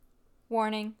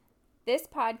Warning: this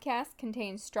podcast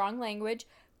contains strong language,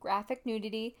 graphic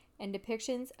nudity, and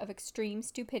depictions of extreme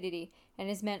stupidity and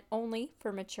is meant only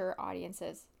for mature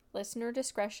audiences. Listener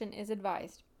discretion is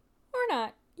advised. Or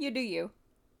not. You do you.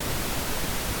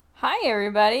 Hi,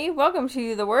 everybody. Welcome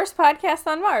to the worst podcast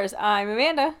on Mars. I'm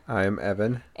Amanda. I'm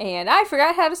Evan. And I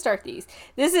forgot how to start these.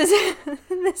 This is a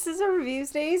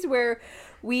Reviewsdays where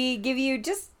we give you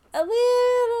just a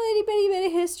little itty bitty bit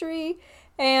of history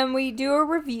and we do a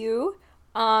review.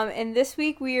 And this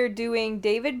week we are doing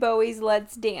David Bowie's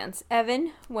Let's Dance.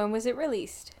 Evan, when was it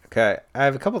released? Okay, I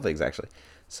have a couple things actually.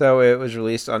 So it was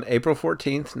released on April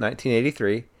 14th,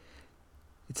 1983.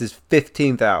 It's his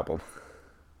 15th album.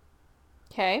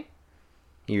 Okay.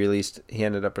 He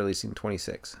ended up releasing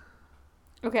 26.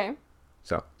 Okay.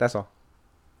 So, that's all.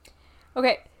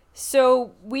 Okay,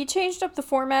 so we changed up the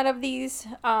format of these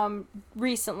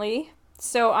recently.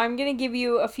 So I'm going to give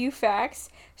you a few facts,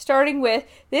 starting with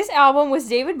this album was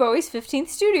David Bowie's 15th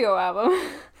studio album.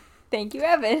 Thank you,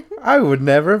 Evan. I would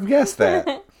never have guessed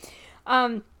that.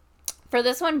 For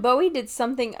this one, Bowie did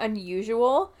something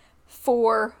unusual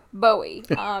for Bowie.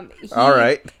 All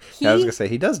right. I was going to say,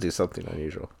 he does do something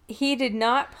unusual. He did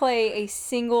not play a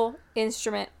single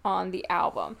instrument on the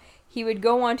album. He would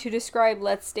go on to describe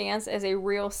Let's Dance as a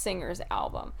real singer's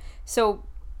album. So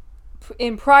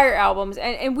in prior albums,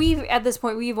 and we've, at this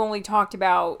point, we've only talked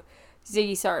about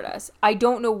Ziggy Stardust. I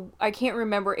don't know, I can't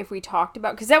remember if we talked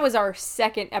about, because that was our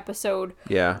second episode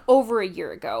over a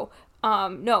year ago.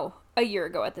 No, a year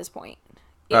ago at this point.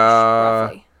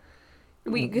 Roughly.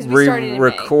 Because we started in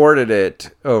recorded May. It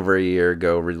over a year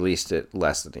ago, released it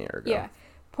less than a year ago. Yeah.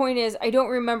 Point is, I don't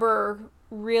remember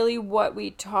really what we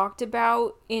talked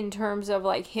about in terms of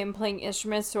like him playing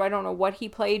instruments, so I don't know what he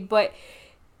played, but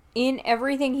in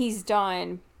everything he's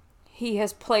done, he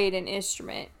has played an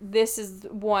instrument. This is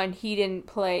one he didn't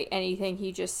play anything,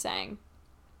 he just sang.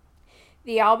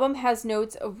 The album has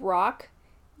notes of rock,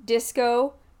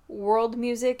 disco, world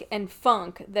music, and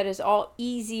funk that is all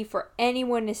easy for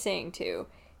anyone to sing to.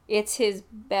 It's his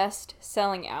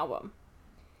best-selling album.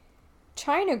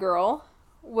 China Girl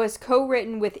was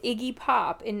co-written with Iggy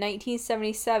Pop in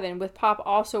 1977, with Pop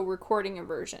also recording a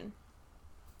version.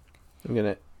 I'm going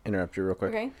to interrupt you real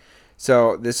quick. Okay.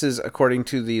 So this is according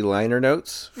to the liner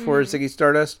notes for Ziggy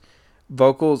Stardust: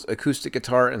 vocals, acoustic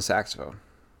guitar, and saxophone.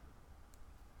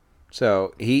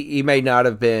 So he may not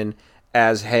have been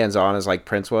as hands-on as like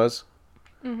Prince was,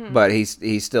 but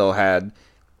he still had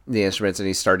the instruments, and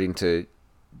he's starting to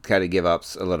kind of give up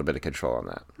a little bit of control on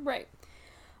that. Right.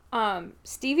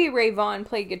 Stevie Ray Vaughan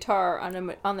played guitar on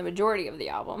the majority of the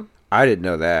album. I didn't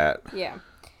know that. Yeah.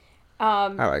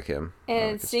 I like him.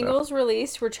 And singles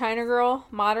released were China Girl,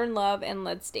 Modern Love, and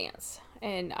Let's Dance.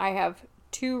 And I have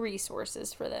two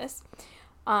resources for this.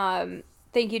 Thank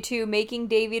you to Making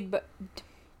David...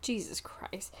 Jesus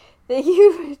Christ. Thank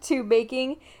you to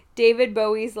Making David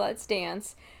Bowie's Let's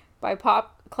Dance by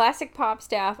Classic Pop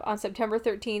staff on September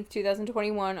 13th,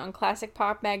 2021 on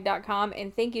classicpopmag.com.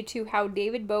 And thank you to How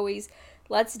David Bowie's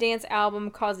Let's Dance album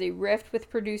caused a rift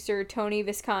with producer Tony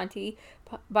Visconti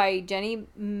by Jenny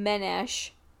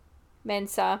Mensa.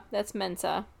 That's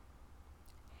Mensa.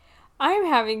 I'm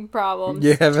having problems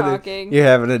talking. You're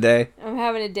having a day. I'm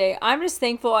having a day. I'm just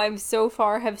thankful I so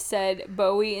far have said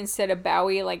Bowie instead of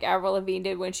Bowie like Avril Lavigne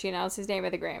did when she announced his name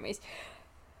at the Grammys.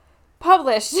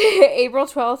 Published April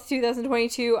 12th,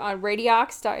 2022 on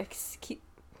radiox.co.uk.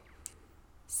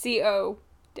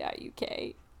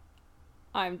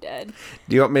 I'm dead.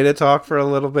 Do you want me to talk for a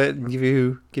little bit and give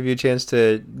you a chance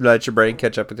to let your brain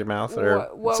catch up with your mouth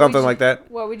or something like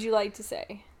that? What would you like to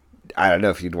say? I don't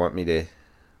know if you'd want me to.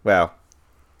 Well,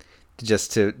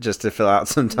 just to fill out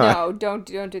some time. No, don't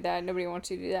do that. Nobody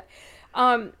wants you to do that.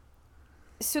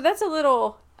 So that's a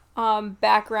little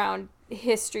background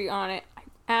history on it.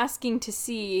 I'm asking to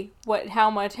see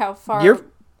how far.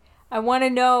 I want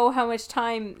to know how much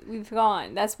time we've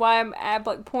gone. That's why I'm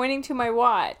pointing to my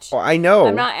watch. Oh, I know.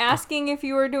 I'm not asking if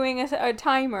you are doing a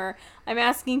timer. I'm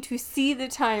asking to see the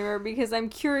timer because I'm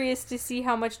curious to see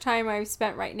how much time I've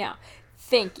spent right now.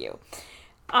 Thank you.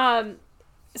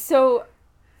 So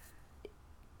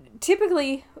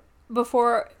typically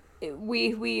before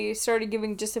we started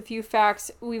giving just a few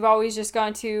facts, we've always just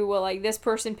gone to, well, like this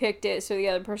person picked it, so the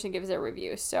other person gives their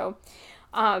review. So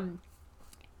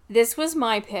this was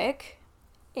my pick,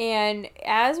 and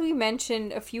as we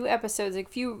mentioned a few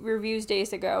reviews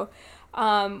days ago,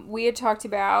 we had talked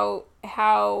about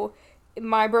how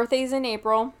my birthday is in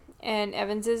April and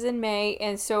Evan's is in May,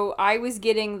 and so I was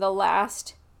getting the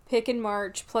last pick in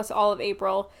March plus all of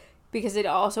April because it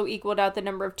also equaled out the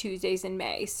number of Tuesdays in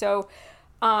May. So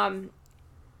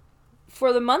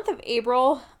For the month of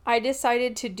April, I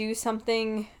decided to do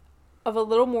something of a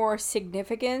little more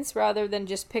significance rather than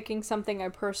just picking something I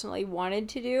personally wanted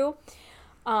to do.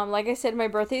 Like I said, my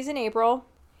birthday's in April.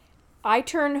 I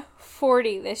turned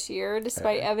 40 this year,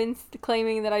 despite Evan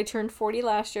claiming that I turned 40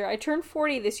 last year. I turned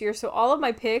 40 this year, so all of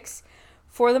my picks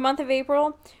for the month of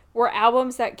April were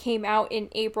albums that came out in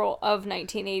April of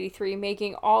 1983,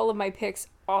 making all of my picks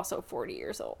also 40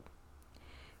 years old.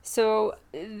 So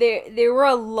there were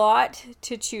a lot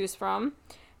to choose from,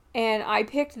 and I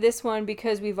picked this one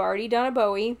because we've already done a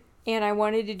Bowie, and I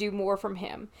wanted to do more from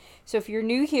him. So if you're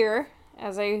new here,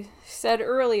 as I said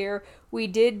earlier, we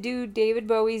did do David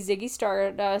Bowie's Ziggy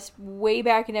Stardust way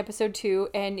back in episode 2,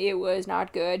 and it was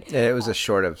not good. Yeah, it was a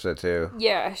short episode too.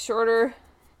 Yeah, shorter.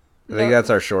 I think that's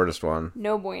our shortest one.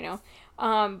 No bueno.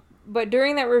 But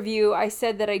during that review, I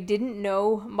said that I didn't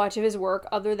know much of his work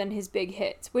other than his big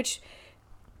hits, which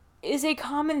is a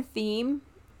common theme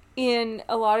in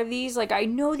a lot of these. Like, I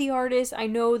know the artist, I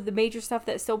know the major stuff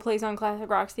that still plays on classic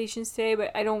rock stations today,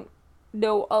 but I don't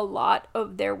know a lot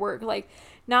of their work. Like,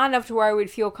 not enough to where I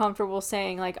would feel comfortable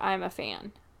saying, like, I'm a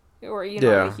fan. Or, you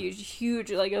know, a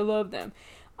huge, like, I love them.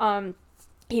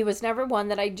 He was never one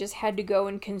that I just had to go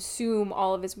and consume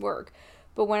all of his work.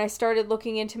 But when I started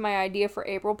looking into my idea for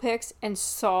April picks and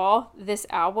saw this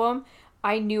album,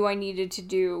 I knew I needed to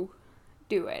do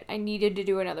it. I needed to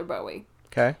do another Bowie.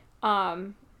 Okay.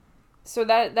 So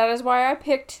that is why I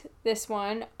picked this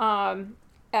one.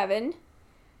 Evan,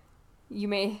 you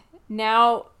may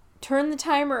now turn the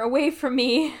timer away from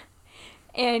me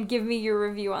and give me your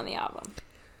review on the album.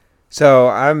 So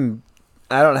I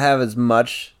don't have as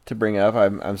much to bring up.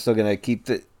 I'm still gonna keep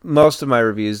most of my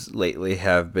reviews lately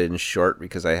have been short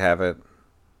because I haven't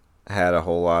had a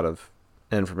whole lot of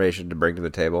information to bring to the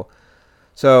table.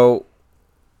 So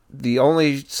the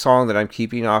only song that I'm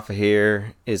keeping off of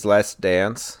here is Let's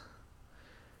Dance.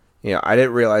 You know, I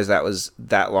didn't realize that was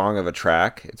that long of a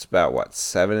track. It's about,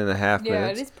 7.5 minutes? Yeah,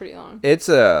 it is pretty long.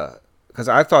 Because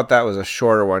I thought that was a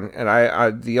shorter one, and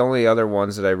I the only other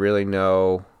ones that I really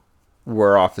know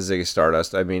were off of Ziggy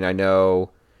Stardust. I mean, I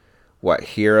know,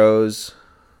 Heroes,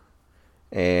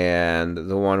 and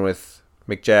the one with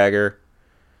Mick Jagger,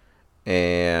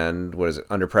 and,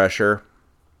 Under Pressure.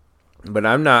 But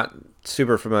I'm not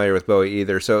super familiar with Bowie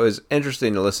either, so it was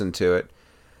interesting to listen to it.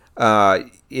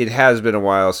 It has been a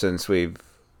while since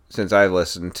I've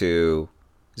listened to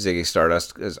Ziggy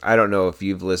Stardust, because I don't know if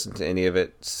you've listened to any of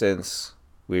it since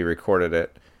we recorded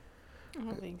it. I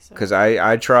don't think so. Because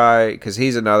I try, because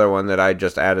he's another one that I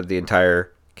just added the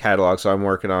entire catalog, so I'm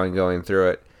working on going through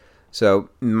it. So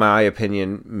my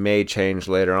opinion may change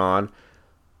later on.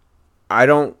 I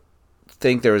don't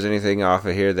think there was anything off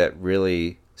of here that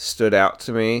really stood out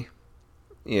to me.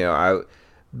 You know,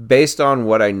 based on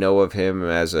what I know of him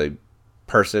as a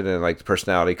person and like the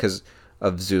personality, because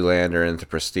of Zoolander and The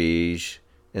Prestige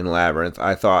and Labyrinth,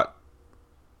 I thought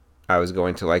I was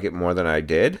going to like it more than I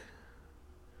did.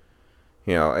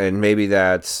 You know, and maybe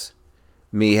that's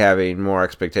me having more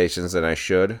expectations than I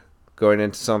should going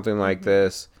into something like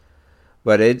this.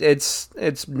 But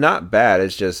it's not bad.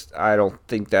 It's just I don't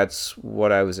think that's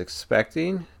what I was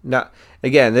expecting. Not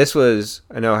again. This was,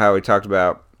 I know how we talked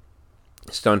about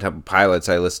Stone Temple Pilots.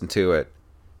 I listened to at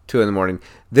 2 a.m.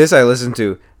 This I listened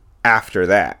to after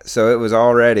that, so it was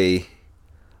already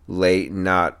late and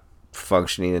not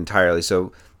functioning entirely.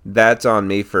 So that's on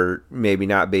me for maybe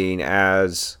not being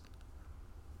as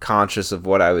conscious of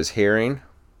what I was hearing.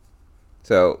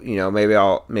 So, you know, maybe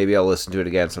I'll listen to it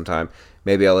again sometime.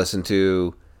 Maybe I'll listen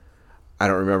to, I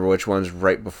don't remember which one's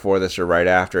right before this or right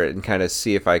after it, and kind of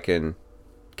see if I can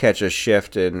catch a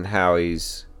shift in how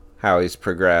he's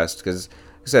progressed. Because, like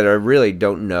I said, I really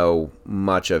don't know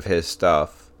much of his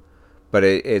stuff, but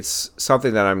it's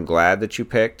something that I'm glad that you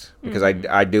picked, because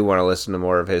I do want to listen to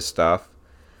more of his stuff.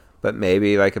 But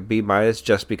maybe like a B-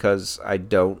 just because I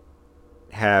don't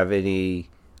have any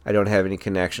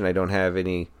connection. I don't have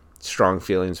any strong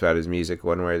feelings about his music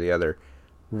one way or the other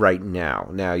right now.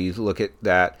 Now you look at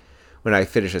that when I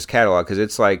finish his catalog, because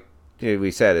it's like, you know,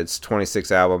 we said it's 26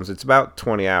 albums. It's about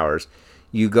 20 hours.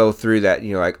 You go through that and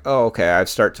you're like, oh, okay, I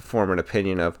start to form an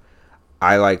opinion of,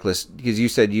 I like listen, because you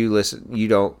said you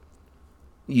don't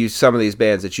use some of these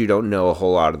bands that you don't know a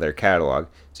whole lot of their catalog,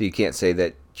 so you can't say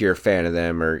that you're a fan of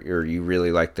them or you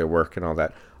really like their work and all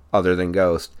that, other than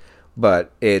Ghost.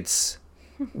 But it's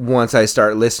once I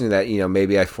start listening to that, you know,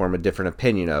 maybe I form a different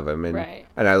opinion of him, and Right.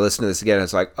 and I listen to this again, and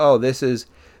it's like, oh, this is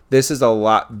a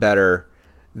lot better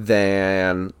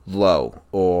than Low,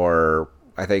 or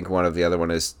I think one of the other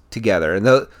one is Together,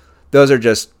 and those are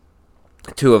just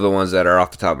two of the ones that are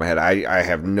off the top of my head. I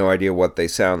have no idea what they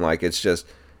sound like. It's just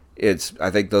I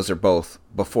think those are both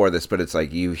before this, but it's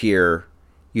like you hear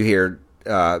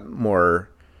more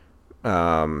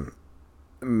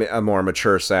a more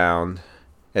mature sound,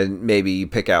 and maybe you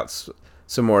pick out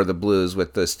some more of the blues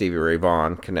with the Stevie Ray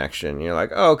Vaughan connection. You're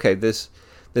like, oh, okay, this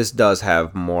does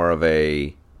have more of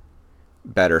a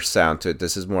better sound to it.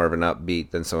 This is more of an upbeat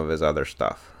than some of his other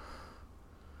stuff.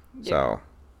 Yeah. So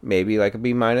maybe like a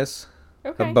B minus,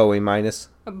 okay. A Bowie minus.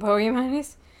 A Bowie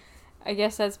minus. I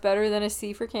guess that's better than a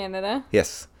C for Canada.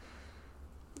 Yes,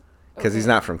 because he's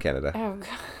not from Canada. Oh, God.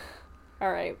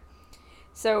 All right.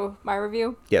 So my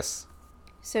review. Yes.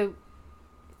 So,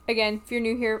 again, if you're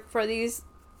new here for these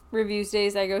reviews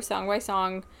days, I go song by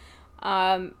song.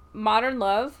 Modern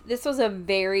Love. This was a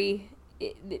very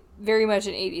much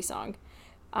an 80s song.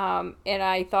 And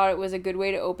I thought it was a good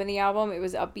way to open the album. It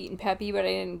was upbeat and peppy, but I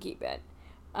didn't keep it.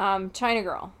 China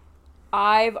Girl.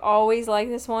 I've always liked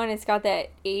this one. It's got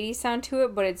that 80s sound to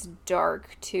it, but it's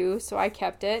dark too, so I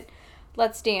kept it.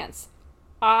 Let's Dance.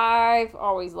 I've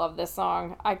always loved this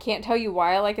song. I can't tell you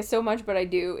why I like it so much, but I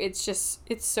do. It's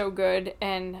so good,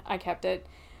 and I kept it.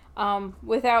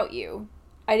 Without You.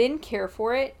 I didn't care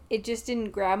for it. It just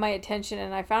didn't grab my attention,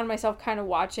 and I found myself kind of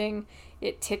watching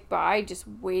it tick by, just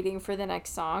waiting for the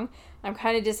next song. I'm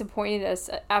kind of disappointed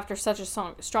after such a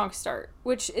strong start,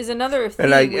 which is another thing.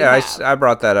 And I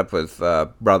brought that up with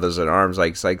Brothers in Arms,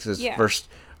 like this first,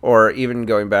 or even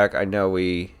going back. I know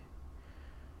we've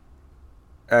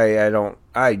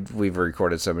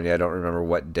recorded so many, I don't remember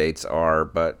what dates are,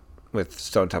 but with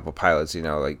Stone Temple Pilots,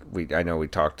 I know we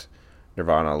talked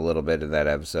Nirvana a little bit in that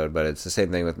episode, but it's the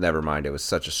same thing with Nevermind. It was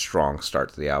such a strong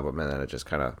start to the album, and then it just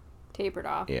kind of tapered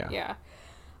off. Yeah.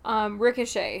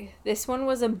 Ricochet. This one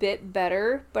was a bit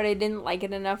better, but I didn't like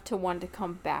it enough to want to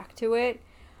come back to it.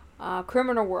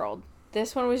 Criminal World.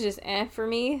 This one was just for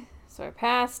me, so I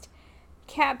passed.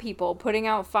 Cat People, Putting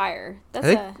Out Fire.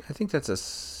 I think that's a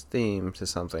theme to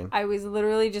something. I was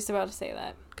literally just about to say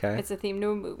that. Okay. It's a theme to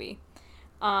a movie.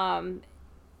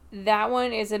 That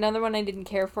one is another one I didn't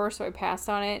care for, so I passed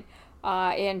on it.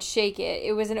 And Shake It.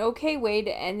 It was an okay way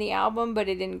to end the album, but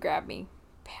it didn't grab me.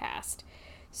 Passed.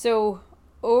 So,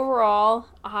 overall,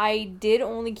 I did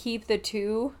only keep the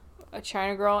two,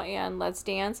 China Girl and Let's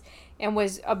Dance, and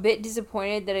was a bit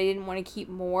disappointed that I didn't want to keep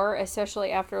more,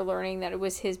 especially after learning that it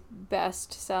was his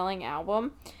best-selling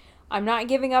album. I'm not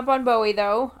giving up on Bowie,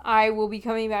 though. I will be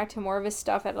coming back to more of his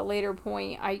stuff at a later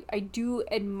point. I do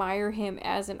admire him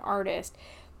as an artist,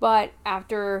 but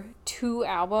after 2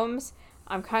 albums,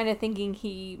 I'm kind of thinking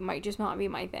he might just not be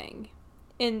my thing.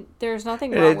 And there's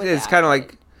nothing wrong with that. It's kind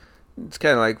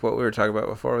of like what we were talking about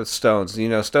before with Stones.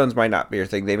 Stones might not be your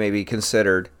thing. They may be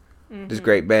considered this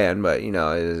great band, but, it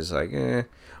is like, eh.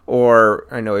 Or,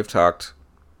 I know we've talked,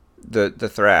 the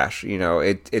thrash,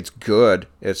 it's good.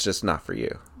 It's just not for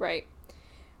you. Right.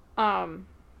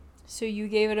 So you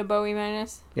gave it a Bowie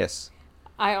minus? Yes.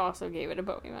 I also gave it a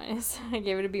Bowie minus. I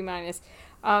gave it a B minus.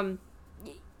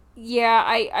 Yeah,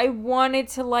 I wanted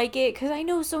to like it because I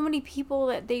know so many people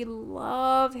that they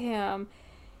love him.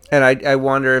 And I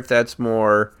wonder if that's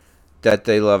more that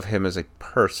they love him as a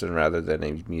person rather than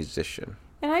a musician.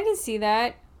 And I can see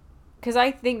that because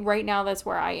I think right now that's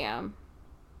where I am.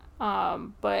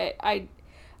 But I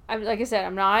like I said,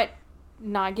 I'm not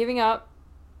giving up.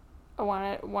 I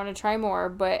want to try more,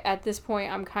 but at this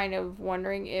point, I'm kind of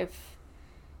wondering if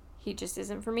he just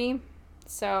isn't for me.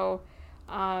 So,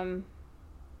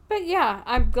 but yeah,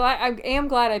 I am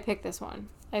glad I picked this one.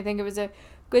 I think it was a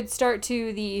good start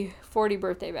to the 40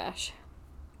 birthday bash.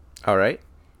 All right.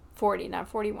 40, not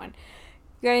 41.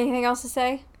 You got anything else to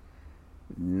say?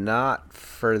 Not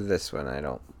for this one, I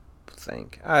don't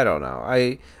think. I don't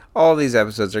know. All these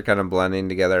episodes are kind of blending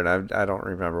together, and I don't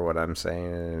remember what I'm saying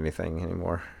in anything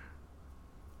anymore.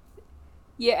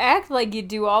 You act like you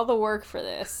do all the work for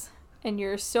this, and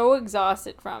you're so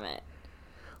exhausted from it.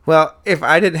 Well, if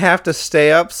I didn't have to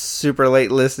stay up super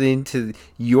late listening to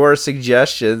your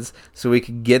suggestions so we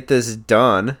could get this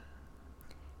done.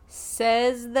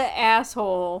 Says the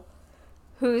asshole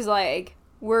who's like,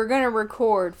 we're going to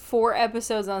record 4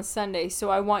 episodes on Sunday,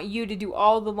 so I want you to do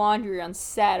all the laundry on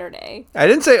Saturday. I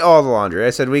didn't say all the laundry.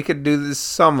 I said we could do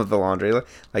some of the laundry,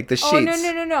 like the sheets.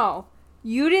 Oh, no.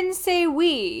 You didn't say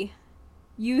we.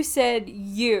 You said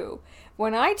you.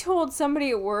 When I told somebody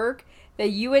at work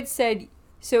that you had said,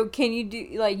 so can you do,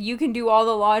 you can do all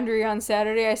the laundry on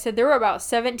Saturday, I said there were about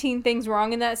 17 things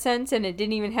wrong in that sentence, and it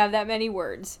didn't even have that many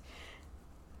words.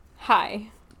 Hi.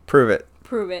 Prove it.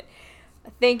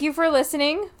 Thank you for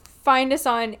listening. Find us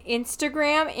on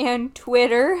Instagram and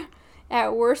Twitter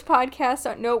at Worst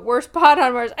Podcast. No, Worst Pod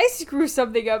on Mars. I screw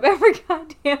something up every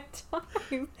goddamn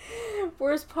time.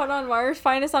 Worst Pod on Mars.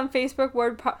 Find us on Facebook,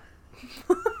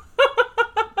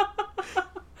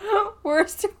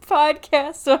 Worst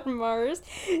podcast on Mars.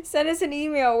 Send us an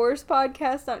email.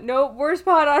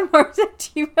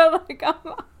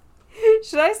 worstpodonmars@gmail.com.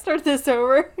 Should I start this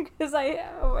over? Because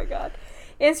oh my god.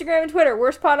 Instagram and Twitter,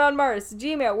 Worst Pod on Mars.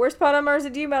 Gmail,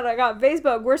 worstpodonmars@gmail.com.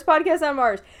 Facebook, Worst Podcast on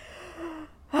Mars.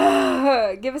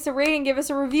 Give us a rating, give us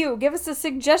a review, give us the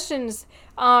suggestions.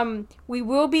 We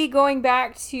will be going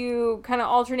back to kind of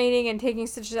alternating and taking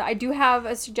suggestions. I do have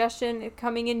a suggestion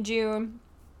coming in June,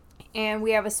 and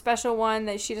we have a special one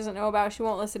that she doesn't know about. She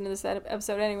won't listen to this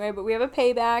episode anyway, but we have a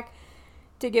payback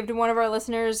to give to one of our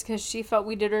listeners because she felt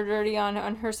we did her dirty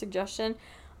on her suggestion.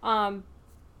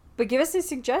 But give us a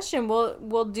suggestion.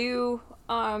 We'll do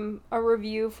a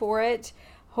review for it.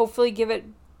 Hopefully give it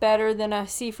better than a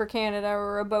C for Canada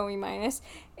or a Bowie minus.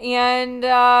 And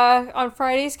on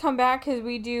Fridays, come back because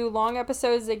we do long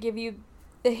episodes that give you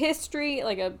the history,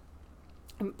 like a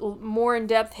more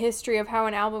in-depth history of how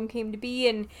an album came to be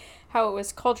and how it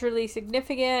was culturally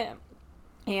significant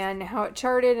and how it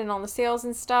charted and all the sales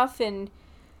and stuff. And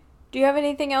do you have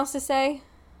anything else to say?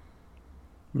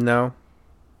 No.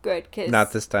 Good, because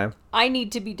not this time. I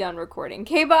need to be done recording.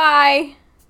 Okay, bye!